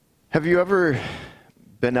Have you ever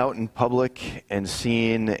been out in public and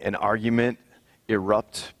seen an argument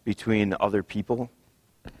erupt between other people?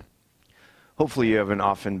 Hopefully you haven't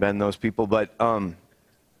often been those people, but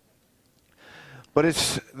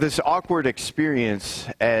it's this awkward experience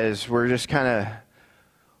as we're just kind of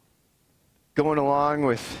going along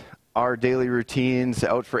with our daily routines,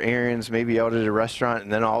 out for errands, maybe out at a restaurant,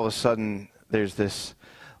 and then all of a sudden there's this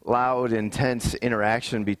loud, intense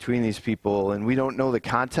interaction between these people, and we don't know the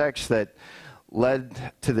context that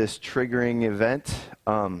led to this triggering event,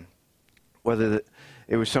 whether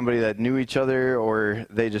it was somebody that knew each other or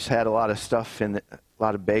they just had a lot of stuff and a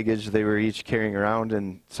lot of baggage they were each carrying around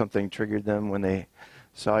and something triggered them when they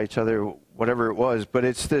saw each other, whatever it was. But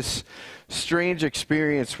it's this strange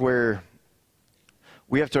experience where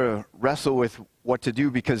we have to wrestle with what to do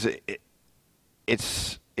because it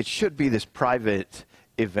should be this private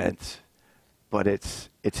event, but it's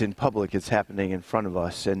in public. It's happening in front of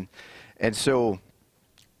us, and so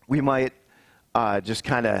we might just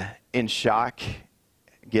kind of in shock,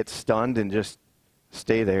 get stunned, and just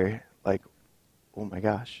stay there, like, oh my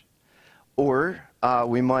gosh. Or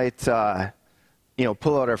we might, pull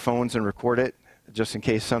out our phones and record it, just in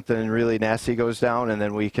case something really nasty goes down, and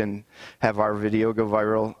then we can have our video go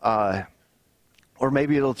viral. Or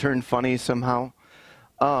maybe it'll turn funny somehow.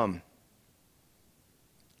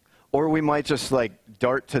 Or we might just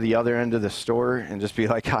dart to the other end of the store and just be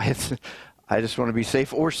like, I just want to be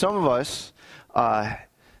safe. Or some of us,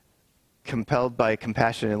 compelled by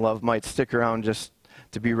compassion and love, might stick around just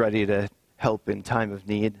to be ready to help in time of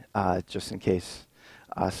need, just in case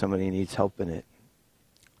somebody needs help in it.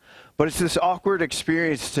 But it's this awkward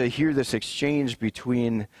experience to hear this exchange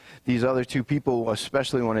between these other two people,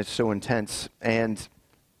 especially when it's so intense. And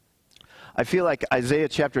I feel like Isaiah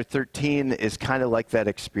chapter 13 is kind of like that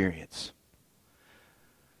experience.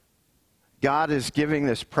 God is giving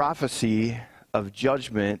this prophecy of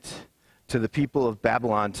judgment to the people of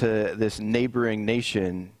Babylon, to this neighboring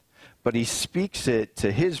nation, but he speaks it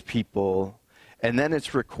to his people, and then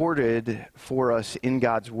it's recorded for us in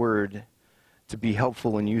God's word to be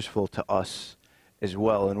helpful and useful to us as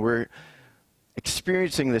well. And we're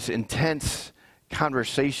experiencing this intense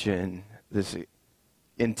conversation, this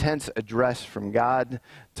intense address from God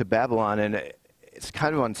to Babylon, and it's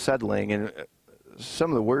kind of unsettling, and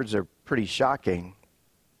some of the words are pretty shocking.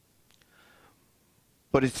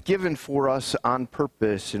 But it's given for us on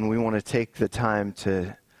purpose, and we want to take the time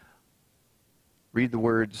to read the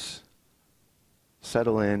words,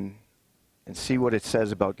 settle in, and see what it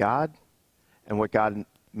says about God and what God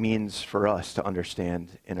means for us to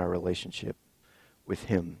understand in our relationship with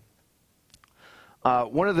him.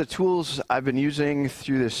 One of the tools I've been using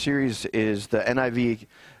through this series is the NIV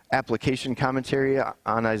application commentary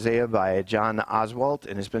on Isaiah by John Oswalt,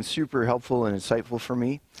 and it's been super helpful and insightful for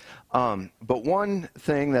me. But one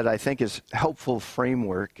thing that I think is helpful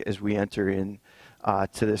framework as we enter in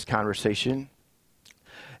to this conversation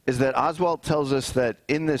is that Oswalt tells us that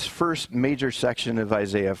in this first major section of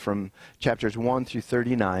Isaiah, from chapters 1 through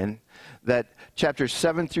 39, that chapters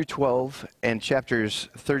 7 through 12 and chapters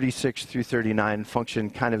 36 through 39 function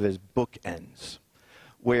kind of as bookends,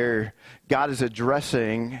 where God is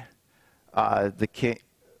addressing the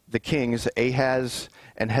kings, Ahaz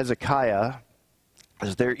and Hezekiah,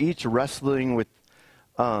 as they're each wrestling with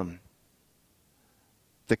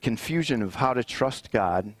the confusion of how to trust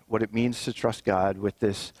God, what it means to trust God, with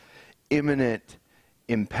this imminent,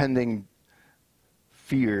 impending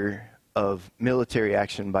fear of military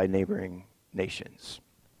action by neighboring nations.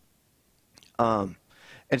 And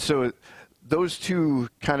so those two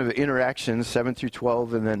kind of interactions, 7 through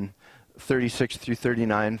 12 and then 36 through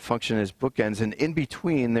 39, function as bookends. And in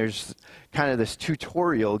between, there's kind of this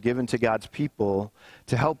tutorial given to God's people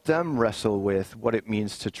to help them wrestle with what it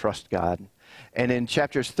means to trust God. And in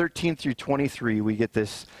chapters 13 through 23, we get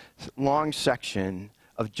this long section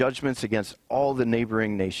of judgments against all the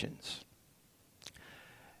neighboring nations.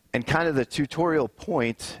 And kind of the tutorial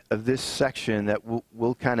point of this section that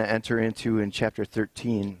we'll kind of enter into in chapter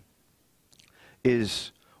 13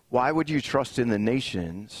 is, why would you trust in the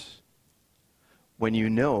nations when you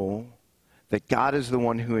know that God is the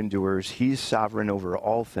one who endures, he's sovereign over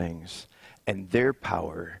all things, and their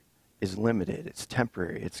power is limited, it's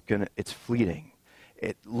temporary, it's fleeting.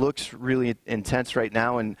 It looks really intense right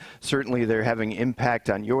now, and certainly they're having impact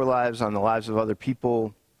on your lives, on the lives of other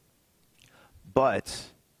people, but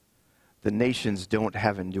the nations don't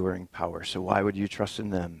have enduring power, so why would you trust in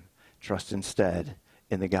them? Trust instead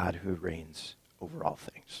in the God who reigns over all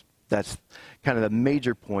things. That's kind of the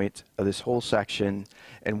major point of this whole section,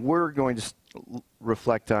 and we're going to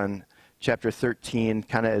reflect on chapter 13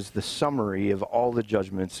 kind of as the summary of all the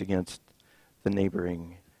judgments against the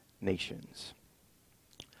neighboring nations.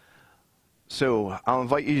 So I'll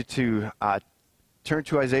invite you to turn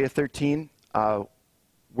to Isaiah 13.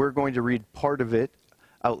 We're going to read part of it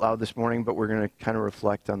out loud this morning, but we're going to kind of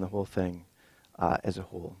reflect on the whole thing as a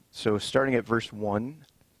whole. So starting at verse 1,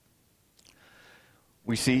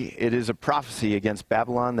 we see it is a prophecy against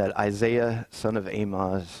Babylon that Isaiah, son of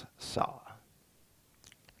Amoz, saw.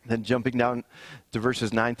 Then jumping down to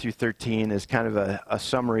verses 9 through 13 is kind of a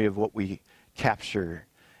summary of what we capture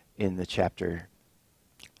in the chapter.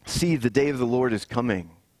 See, the day of the Lord is coming,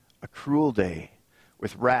 a cruel day,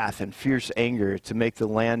 with wrath and fierce anger to make the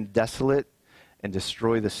land desolate and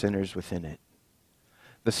destroy the sinners within it.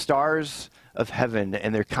 The stars of heaven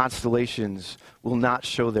and their constellations will not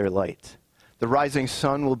show their light. The rising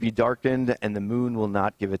sun will be darkened and the moon will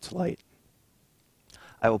not give its light.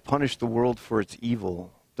 I will punish the world for its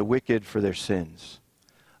evil, the wicked for their sins.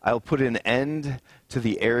 I will put an end to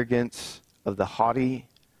the arrogance of the haughty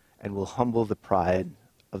and will humble the pride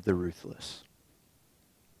of the ruthless.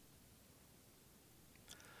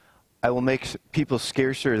 I will make people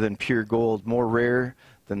scarcer than pure gold, more rare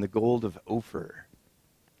than the gold of Ophir.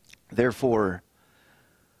 Therefore,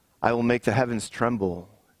 I will make the heavens tremble,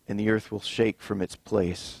 and the earth will shake from its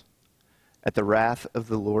place at the wrath of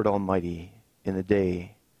the Lord Almighty in the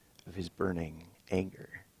day of his burning anger.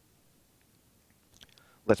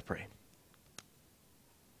 Let's pray.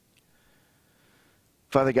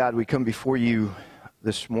 Father God, we come before you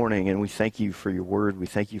this morning, and we thank you for your word. We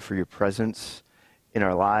thank you for your presence in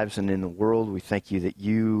our lives and in the world. We thank you that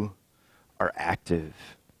you are active.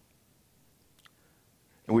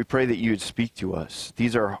 And we pray that you would speak to us.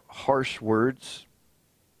 These are harsh words,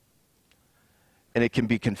 and it can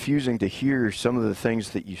be confusing to hear some of the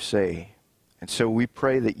things that you say. And so we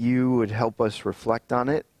pray that you would help us reflect on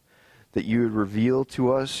it, that you would reveal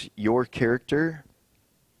to us your character,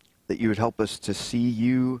 that you would help us to see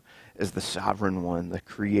you as the sovereign one, the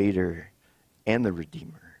creator, and the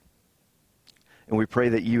redeemer. And we pray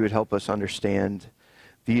that you would help us understand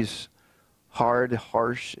these hard,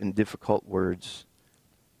 harsh, and difficult words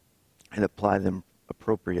and apply them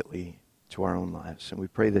appropriately to our own lives. And we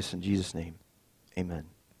pray this in Jesus' name. Amen.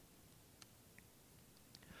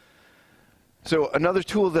 So another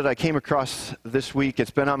tool that I came across this week,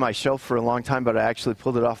 it's been on my shelf for a long time, but I actually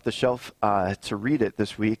pulled it off the shelf to read it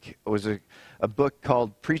this week. It was a book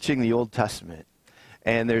called Preaching the Old Testament.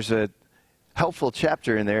 And there's a helpful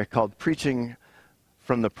chapter in there called Preaching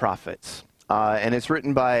from the Prophets. And it's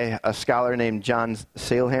written by a scholar named John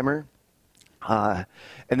Sailhamer. And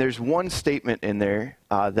there's one statement in there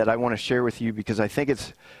that I want to share with you because I think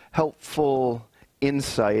it's helpful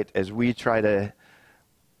insight as we try to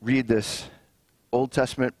read this Old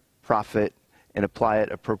Testament prophet and apply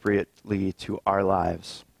it appropriately to our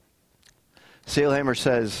lives. Sailhamer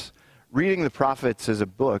says, reading the prophets as a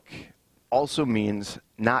book also means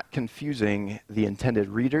not confusing the intended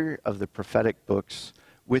reader of the prophetic books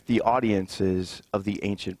with the audiences of the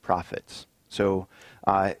ancient prophets. So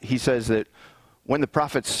he says that when the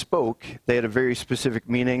prophets spoke, they had a very specific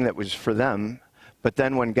meaning that was for them, but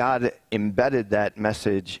then when God embedded that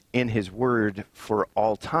message in his word for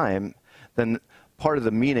all time, then part of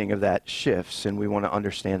the meaning of that shifts, and we want to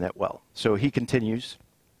understand that well. So he continues,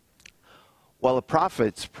 while a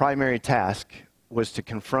prophet's primary task was to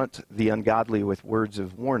confront the ungodly with words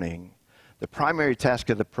of warning, the primary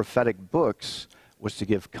task of the prophetic books was to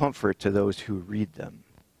give comfort to those who read them.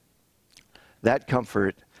 That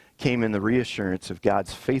comfort came in the reassurance of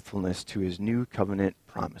God's faithfulness to his new covenant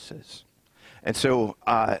promises. And so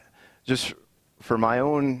just for my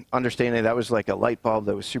own understanding, that was like a light bulb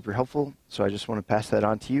that was super helpful. So I just want to pass that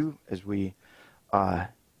on to you as we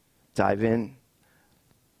dive in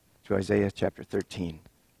to Isaiah chapter 13.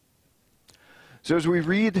 So as we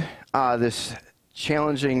read this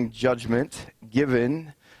challenging judgment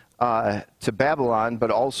given to Babylon,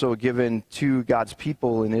 but also given to God's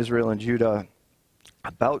people in Israel and Judah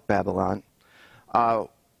about Babylon,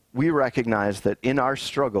 we recognize that in our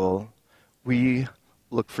struggle, we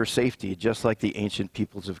look for safety, just like the ancient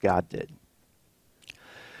peoples of God did.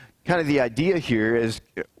 Kind of the idea here is,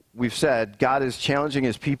 we've said, God is challenging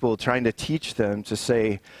his people, trying to teach them to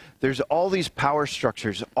say, there's all these power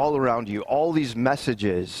structures all around you, all these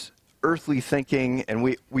messages, earthly thinking, and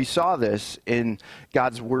we saw this in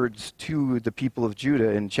God's words to the people of Judah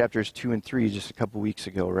in chapters 2 and 3 just a couple weeks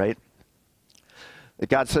ago, right? That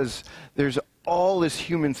God says, there's all this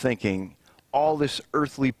human thinking, all this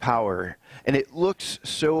earthly power, and it looks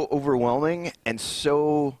so overwhelming and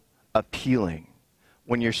so appealing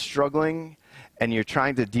when you're struggling and you're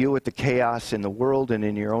trying to deal with the chaos in the world and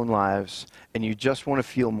in your own lives, and you just want to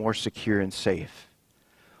feel more secure and safe.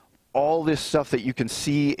 All this stuff that you can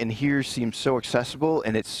see and hear seems so accessible,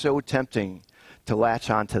 and it's so tempting to latch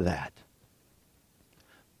onto that.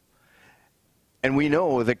 And we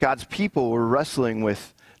know that God's people were wrestling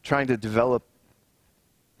with trying to develop,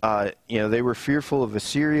 they were fearful of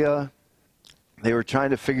Assyria. They were trying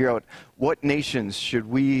to figure out what nations should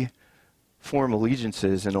we form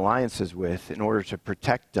allegiances and alliances with in order to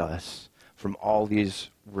protect us from all these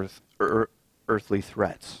earthly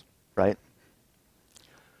threats, right?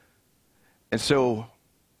 And so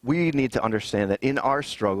we need to understand that in our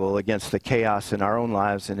struggle against the chaos in our own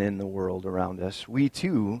lives and in the world around us, we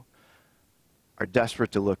too are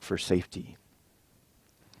desperate to look for safety.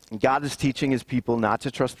 And God is teaching his people not to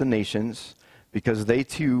trust the nations because they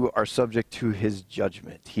too are subject to his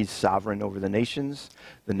judgment. He's sovereign over the nations.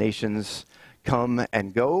 The nations come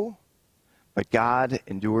and go, but God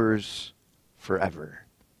endures forever.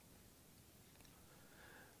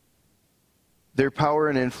 Their power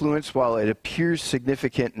and influence, while it appears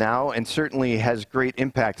significant now and certainly has great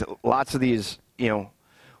impact, lots of these,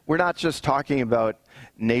 we're not just talking about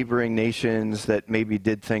neighboring nations that maybe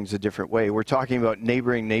did things a different way. We're talking about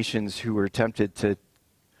neighboring nations who were tempted to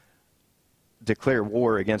declare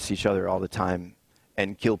war against each other all the time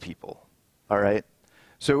and kill people, all right?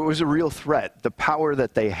 So it was a real threat. The power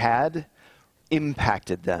that they had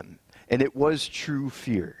impacted them, and it was true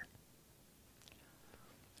fear.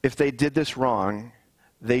 If they did this wrong,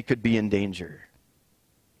 they could be in danger.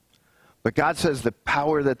 But God says the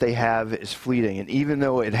power that they have is fleeting, and even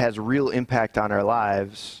though it has real impact on our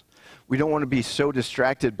lives, we don't want to be so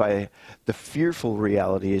distracted by the fearful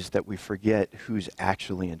realities that we forget who's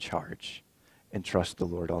actually in charge and trust the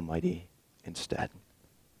Lord Almighty instead.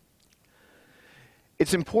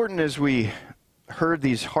 It's important as we heard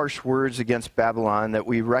these harsh words against Babylon that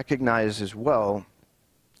we recognize as well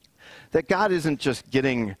that God isn't just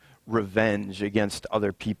getting revenge against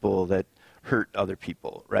other people that hurt other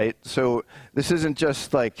people, right? So this isn't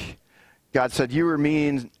just like God said, you were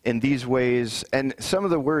mean in these ways. And some of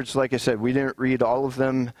the words, like I said, we didn't read all of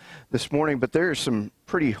them this morning, but there are some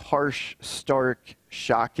pretty harsh, stark,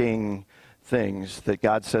 shocking things that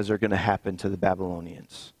God says are going to happen to the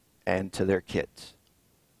Babylonians and to their kids.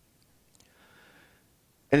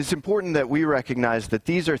 And it's important that we recognize that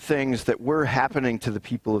these are things that were happening to the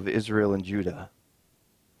people of Israel and Judah.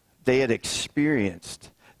 They had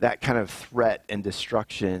experienced that kind of threat and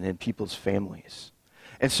destruction in people's families.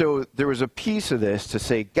 And so there was a piece of this to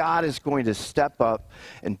say God is going to step up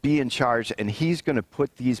and be in charge, and he's going to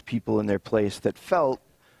put these people in their place that felt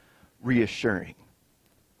reassuring.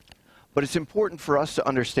 But it's important for us to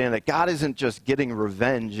understand that God isn't just getting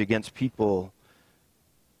revenge against people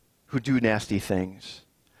who do nasty things,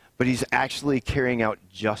 but he's actually carrying out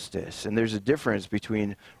justice. And there's a difference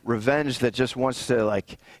between revenge that just wants to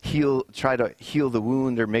try to heal the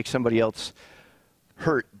wound or make somebody else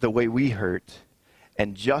hurt the way we hurt,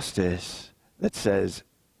 and justice that says,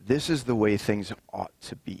 this is the way things ought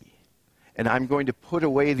to be. And I'm going to put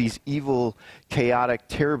away these evil, chaotic,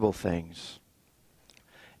 terrible things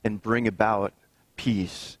and bring about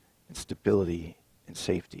peace and stability and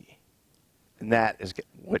safety. And that is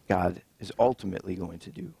what God is ultimately going to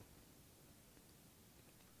do.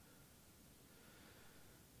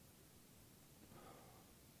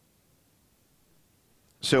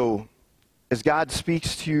 So, as God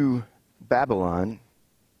speaks to Babylon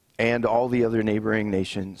and all the other neighboring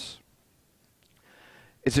nations,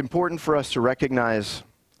 it's important for us to recognize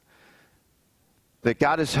that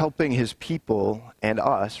God is helping his people and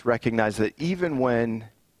us recognize that even when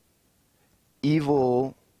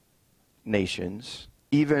evil nations,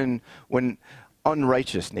 even when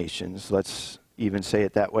unrighteous nations, let's even say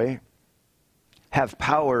it that way, have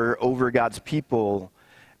power over God's people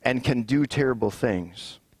and can do terrible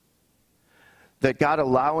things, that God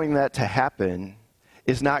allowing that to happen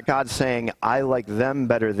is not God saying, I like them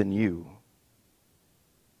better than you.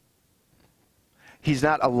 He's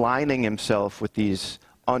not aligning himself with these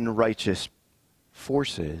unrighteous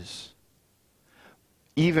forces,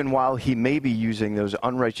 even while he may be using those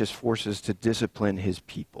unrighteous forces to discipline his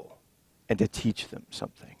people and to teach them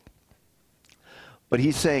something. But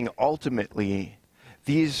he's saying ultimately,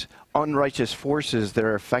 these unrighteous forces that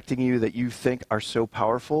are affecting you that you think are so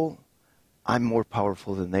powerful, I'm more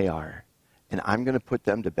powerful than they are, and I'm going to put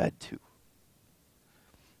them to bed too.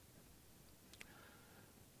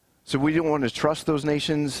 So we don't want to trust those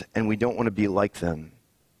nations, and we don't want to be like them.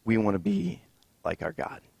 We want to be like our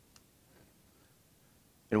God.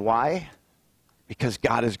 And why? Because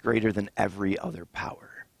God is greater than every other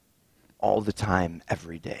power, all the time,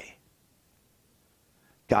 every day.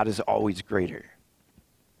 God is always greater.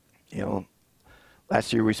 You know,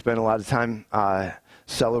 last year we spent a lot of time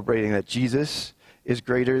celebrating that Jesus is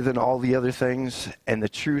greater than all the other things. And the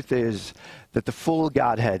truth is that the full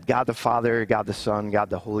Godhead, God the Father, God the Son, God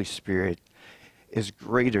the Holy Spirit, is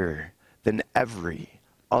greater than every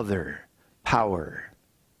other power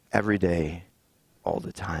every day, all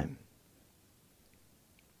the time.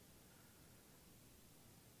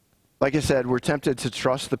 Like I said, we're tempted to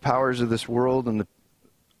trust the powers of this world and the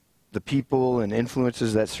people and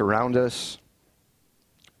influences that surround us.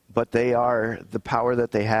 But the power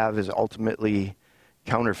that they have is ultimately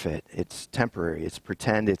counterfeit. It's temporary. It's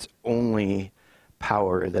pretend. It's only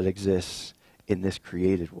power that exists in this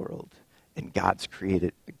created world. And God's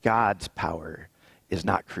power is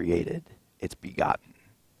not created. It's begotten.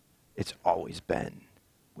 It's always been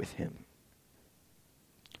with him.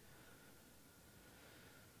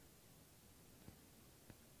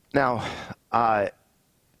 Now,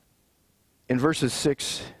 in verses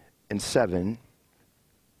 6 and 7,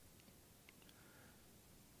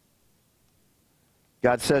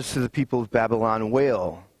 God says to the people of Babylon,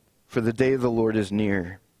 "Wail, for the day of the Lord is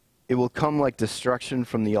near. It will come like destruction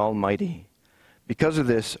from the Almighty. Because of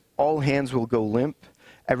this, all hands will go limp,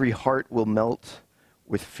 every heart will melt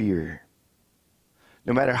with fear."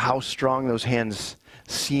 No matter how strong those hands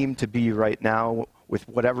seem to be right now, with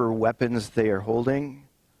whatever weapons they are holding,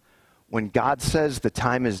 when God says the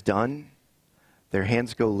time is done, their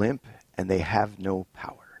hands go limp and they have no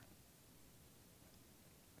power.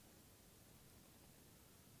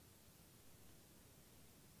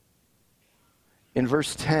 In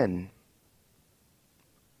verse 10,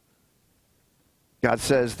 God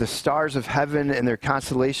says, "The stars of heaven and their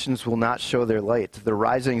constellations will not show their light. The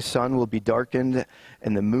rising sun will be darkened,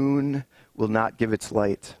 and the moon will not give its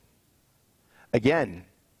light." Again,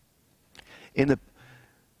 in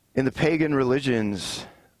the pagan religions,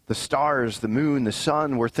 the stars, the moon, the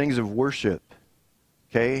sun were things of worship.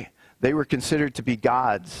 Okay? They were considered to be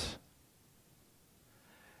gods.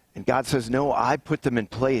 And God says, no, I put them in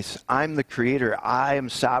place. I'm the creator. I am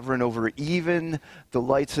sovereign over even the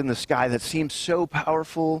lights in the sky that seem so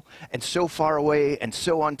powerful and so far away and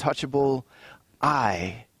so untouchable.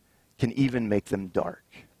 I can even make them dark.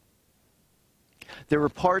 There were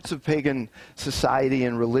parts of pagan society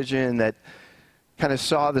and religion that kind of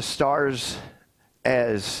saw the stars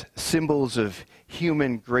as symbols of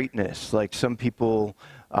human greatness. Like some people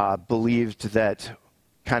believed that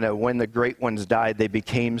kind of when the great ones died, they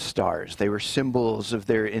became stars. They were symbols of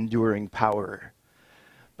their enduring power.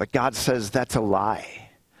 But God says that's a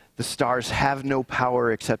lie. The stars have no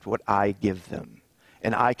power except what I give them.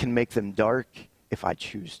 And I can make them dark if I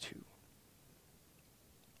choose to.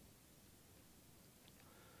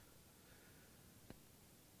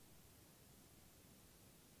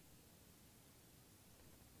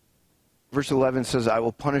 Verse 11 says, "I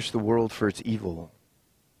will punish the world for its evil,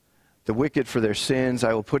 the wicked for their sins.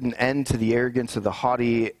 I will put an end to the arrogance of the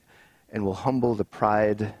haughty and will humble the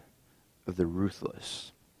pride of the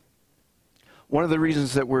ruthless." One of the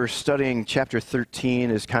reasons that we're studying chapter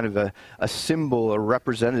 13 is kind of a symbol, a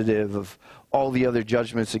representative of all the other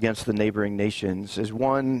judgments against the neighboring nations is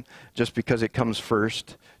one, just because it comes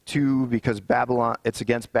first. Two, because Babylon, it's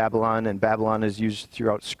against Babylon, and Babylon is used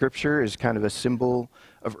throughout Scripture as kind of a symbol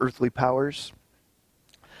of earthly powers.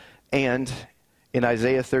 And in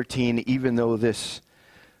Isaiah 13, even though this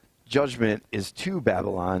judgment is to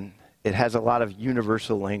Babylon, it has a lot of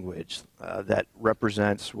universal language that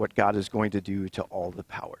represents what God is going to do to all the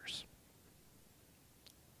powers.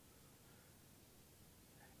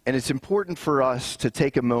 And it's important for us to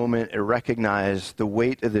take a moment and recognize the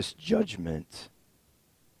weight of this judgment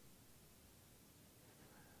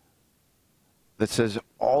that says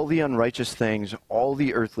all the unrighteous things, all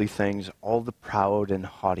the earthly things, all the proud and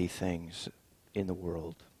haughty things in the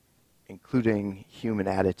world, including human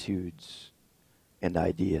attitudes and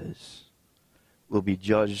ideas, will be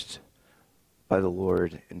judged by the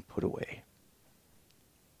Lord and put away.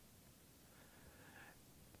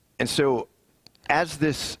 And so, as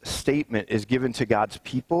this statement is given to God's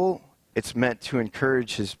people, it's meant to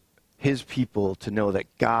encourage his people to know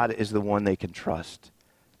that God is the one they can trust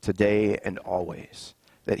today and always,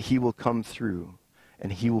 that he will come through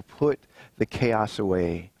and he will put the chaos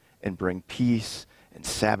away and bring peace and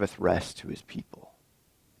Sabbath rest to his people.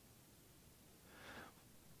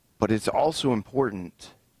 But it's also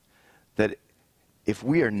important that if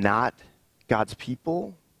we are not God's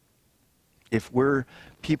people, if we're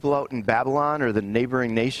people out in Babylon or the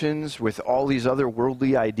neighboring nations with all these other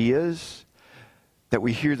worldly ideas, that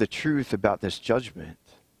we hear the truth about this judgment.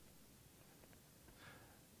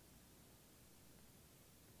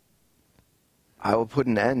 I will put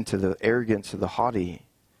an end to the arrogance of the haughty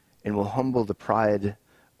and will humble the pride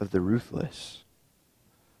of the ruthless.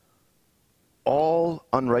 All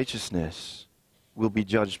unrighteousness will be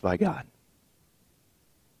judged by God.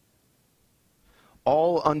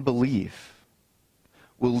 All unbelief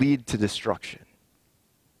will lead to destruction.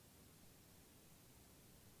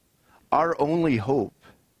 Our only hope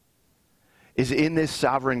is in this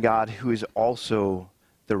sovereign God who is also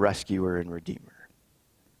the rescuer and redeemer.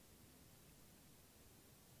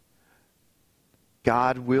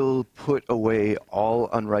 God will put away all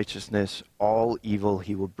unrighteousness, all evil.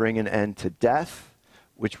 He will bring an end to death,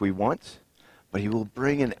 which we want, but he will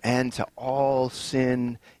bring an end to all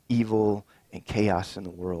sin, evil, and chaos in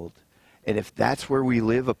the world. And if that's where we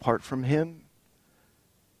live apart from him,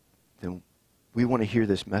 then we want to hear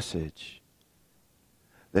this message.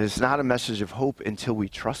 That it's not a message of hope until we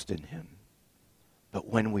trust in him. But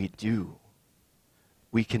when we do,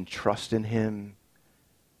 we can trust in him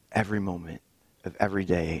every moment of every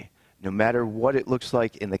day, no matter what it looks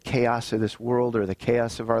like in the chaos of this world or the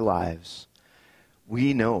chaos of our lives.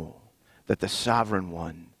 We know that the sovereign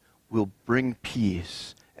one will bring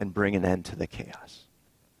peace and bring an end to the chaos.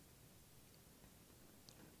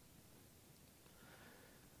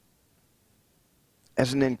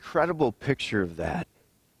 As an incredible picture of that,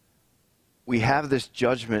 we have this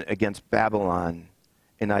judgment against Babylon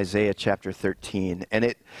in Isaiah chapter 13, and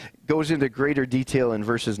it goes into greater detail in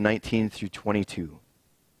verses 19 through 22.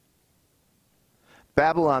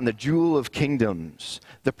 Babylon, the jewel of kingdoms,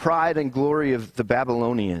 the pride and glory of the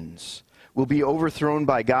Babylonians, will be overthrown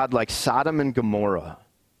by God like Sodom and Gomorrah.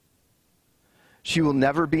 She will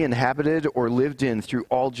never be inhabited or lived in through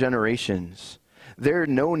all generations. There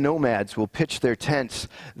no nomads will pitch their tents.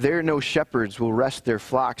 There no shepherds will rest their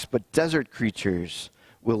flocks, but desert creatures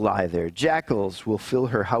will lie there. Jackals will fill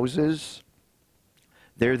her houses.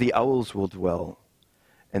 There the owls will dwell,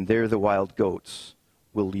 and there the wild goats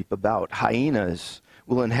will leap about. Hyenas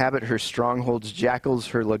will inhabit her strongholds, jackals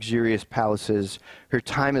her luxurious palaces. Her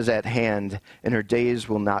time is at hand, and her days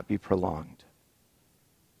will not be prolonged.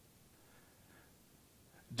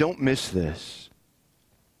 Don't miss this.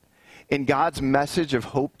 In God's message of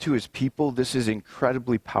hope to his people, this is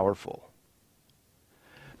incredibly powerful.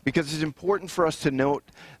 Because it's important for us to note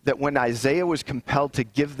that when Isaiah was compelled to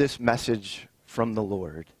give this message from the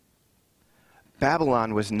Lord,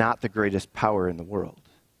 Babylon was not the greatest power in the world.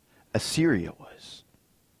 Assyria was.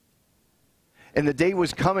 And the day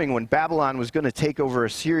was coming when Babylon was going to take over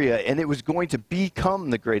Assyria, and it was going to become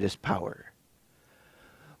the greatest power.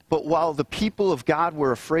 But while the people of God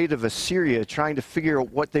were afraid of Assyria, trying to figure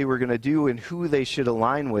out what they were going to do and who they should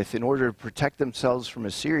align with in order to protect themselves from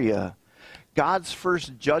Assyria, God's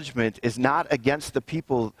first judgment is not against the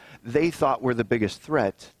people they thought were the biggest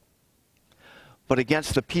threat, but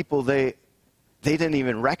against the people they didn't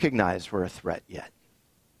even recognize were a threat yet.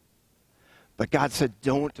 But God said,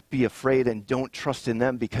 don't be afraid and don't trust in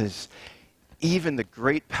them, because even the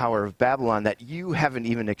great power of Babylon that you haven't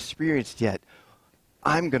even experienced yet,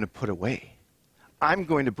 I'm going to put away. I'm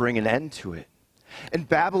going to bring an end to it. And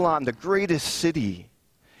Babylon, the greatest city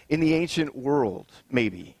in the ancient world,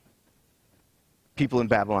 maybe. People in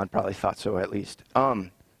Babylon probably thought so, at least.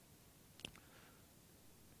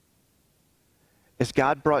 As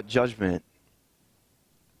God brought judgment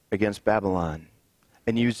against Babylon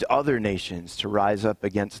and used other nations to rise up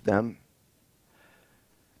against them,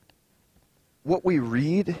 what we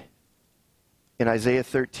read in Isaiah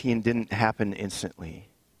 13 didn't happen instantly.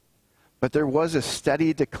 But there was a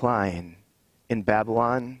steady decline in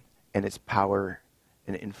Babylon and its power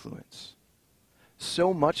and influence.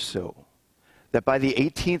 So much so that by the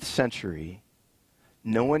 18th century,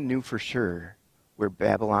 no one knew for sure where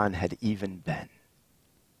Babylon had even been.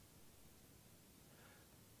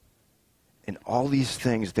 And all these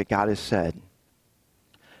things that God has said,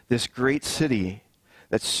 this great city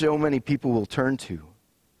that so many people will turn to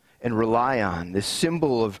and rely on, this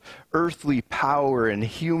symbol of earthly power and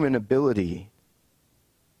human ability,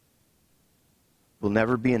 will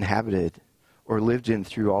never be inhabited or lived in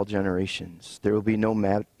through all generations. There will be no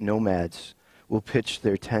nomads will pitch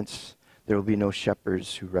their tents. There will be no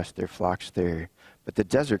shepherds who rest their flocks there, but the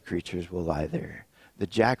desert creatures will lie there. The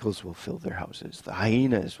jackals will fill their houses. The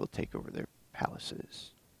hyenas will take over their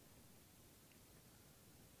palaces.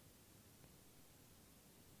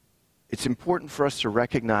 It's important for us to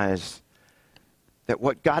recognize that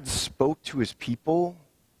what God spoke to his people,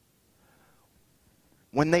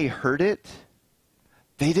 when they heard it,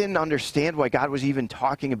 they didn't understand why God was even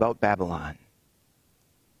talking about Babylon.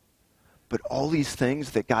 But all these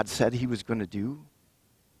things that God said he was going to do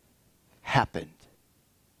happened.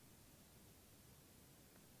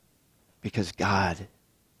 Because God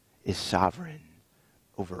is sovereign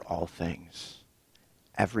over all things,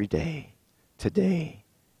 every day, today,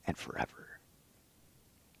 and forever.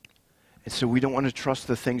 And so we don't want to trust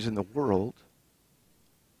the things in the world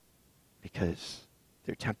because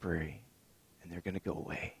they're temporary and they're going to go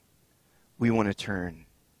away. We want to turn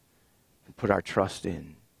and put our trust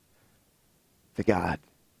in the God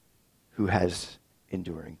who has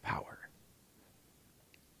enduring power.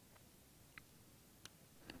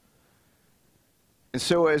 And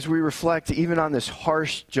so as we reflect even on this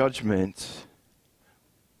harsh judgment,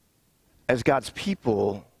 as God's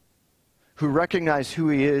people who recognize who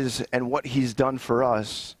he is and what he's done for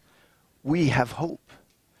us, we have hope.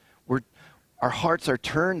 Our hearts are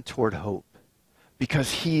turned toward hope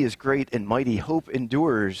because he is great and mighty. Hope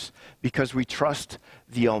endures because we trust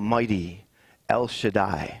the Almighty, El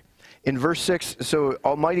Shaddai. In verse 6, so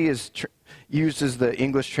Almighty is used as the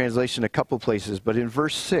English translation a couple places, but in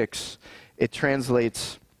verse 6, it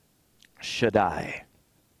translates Shaddai.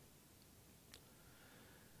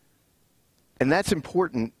 And that's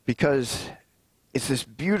important because it's this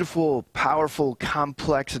beautiful, powerful,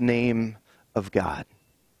 complex name of God.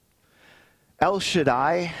 El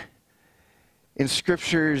Shaddai in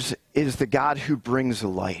scriptures is the God who brings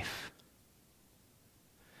life,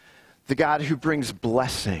 the God who brings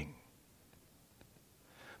blessing.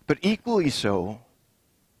 But equally so,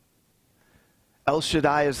 El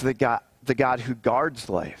Shaddai is the God who guards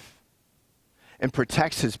life and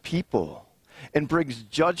protects his people and brings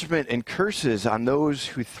judgment and curses on those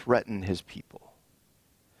who threaten his people.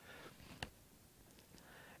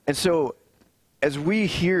 And so, as we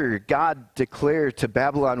hear God declare to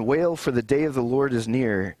Babylon, wail, for the day of the Lord is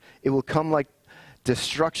near, it will come like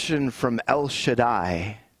destruction from El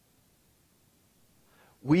Shaddai.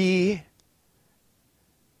 We,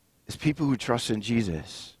 as people who trust in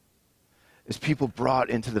Jesus, as people brought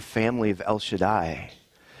into the family of El Shaddai,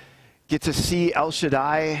 get to see El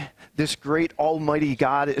Shaddai, this great almighty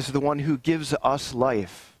God, is the one who gives us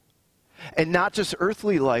life. And not just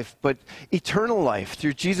earthly life, but eternal life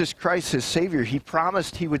through Jesus Christ, his Savior. He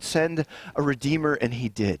promised he would send a Redeemer, and he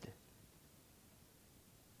did.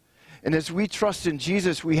 And as we trust in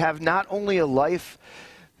Jesus, we have not only a life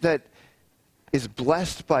that is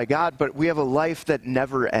blessed by God, but we have a life that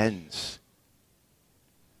never ends.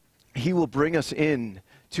 He will bring us in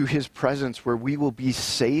to his presence where we will be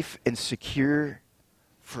safe and secure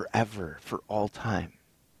forever, for all time.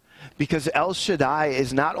 Because El Shaddai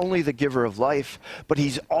is not only the giver of life, but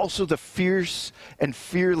he's also the fierce and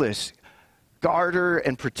fearless guarder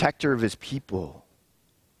and protector of his people.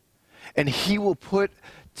 And he will put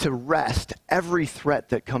to rest every threat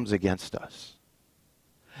that comes against us.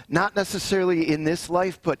 Not necessarily in this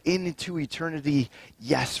life, but into eternity,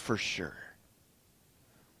 yes, for sure.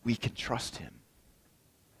 We can trust him.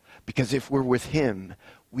 Because if we're with him,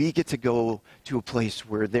 we get to go to a place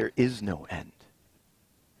where there is no end.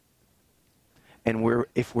 And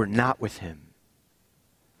if we're not with him,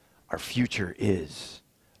 our future is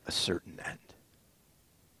a certain end.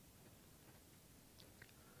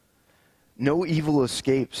 No evil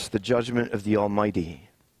escapes the judgment of the Almighty.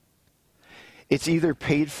 It's either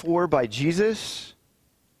paid for by Jesus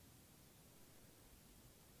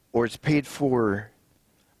or it's paid for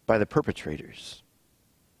by the perpetrators,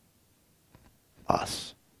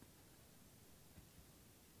 us.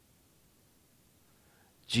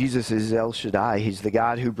 Jesus is El Shaddai. He's the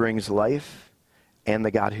God who brings life and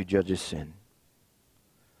the God who judges sin.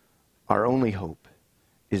 Our only hope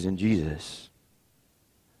is in Jesus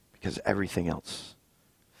because everything else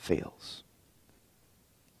fails.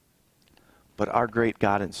 But our great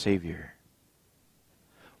God and Savior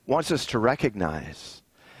wants us to recognize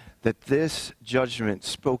that this judgment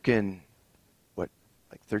spoken, like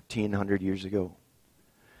 1,300 years ago,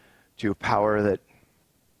 to a power that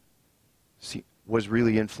was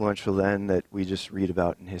really influential then that we just read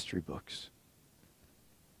about in history books.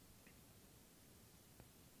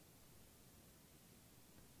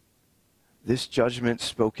 This judgment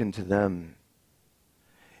spoken to them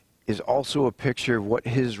is also a picture of what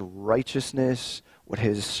his righteousness, what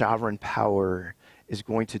his sovereign power is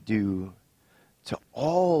going to do to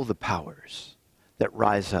all the powers that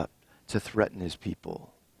rise up to threaten his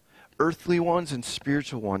people, earthly ones and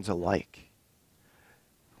spiritual ones alike.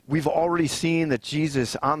 We've already seen that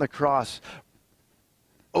Jesus on the cross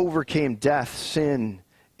overcame death, sin,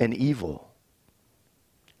 and evil.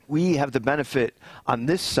 We have the benefit on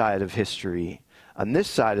this side of history, on this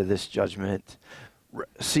side of this judgment,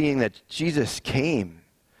 seeing that Jesus came.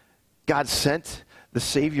 God sent the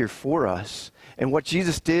Savior for us. And what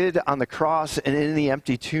Jesus did on the cross and in the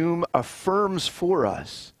empty tomb affirms for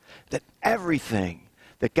us that everything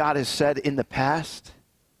that God has said in the past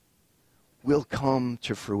will come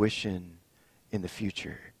to fruition in the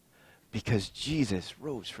future. Because Jesus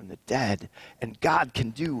rose from the dead, and God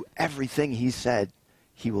can do everything he said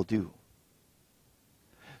he will do.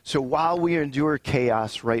 So while we endure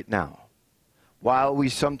chaos right now, while we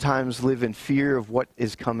sometimes live in fear of what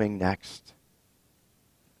is coming next,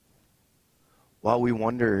 while we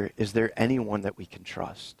wonder, is there anyone that we can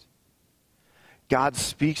trust? God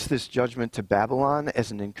speaks this judgment to Babylon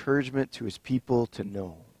as an encouragement to his people to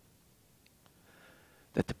know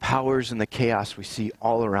that the powers and the chaos we see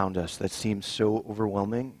all around us that seems so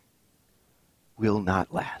overwhelming will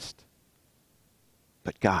not last.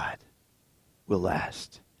 But God will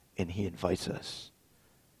last, and he invites us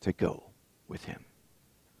to go with him.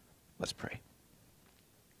 Let's pray.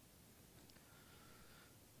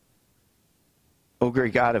 O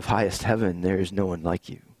great God of highest heaven, there is no one like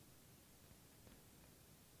you.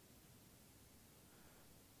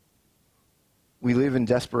 We live in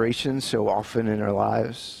desperation so often in our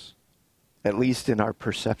lives, at least in our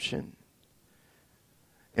perception.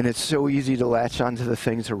 And it's so easy to latch onto the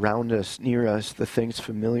things around us, near us, the things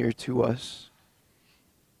familiar to us.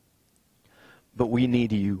 But we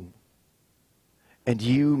need you. And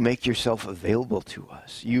you make yourself available to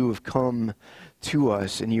us. You have come to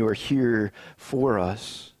us, and you are here for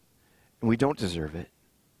us. And we don't deserve it.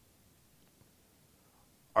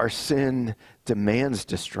 Our sin demands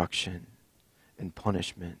destruction and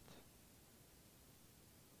punishment.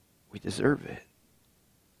 We deserve it.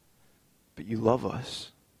 But you love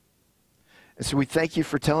us. And so we thank you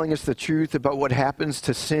for telling us the truth about what happens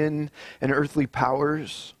to sin and earthly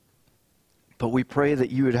powers. But we pray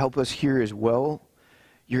that you would help us hear as well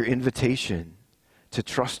your invitation to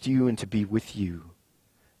trust you and to be with you,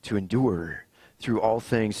 to endure through all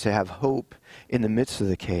things, to have hope in the midst of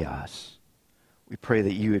the chaos. We pray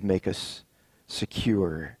that you would make us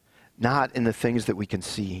secure, not in the things that we can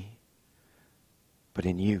see, but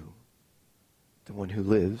in you, the one who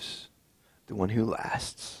lives, the one who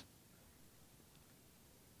lasts,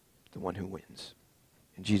 the one who wins.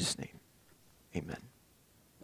 In Jesus' name, amen.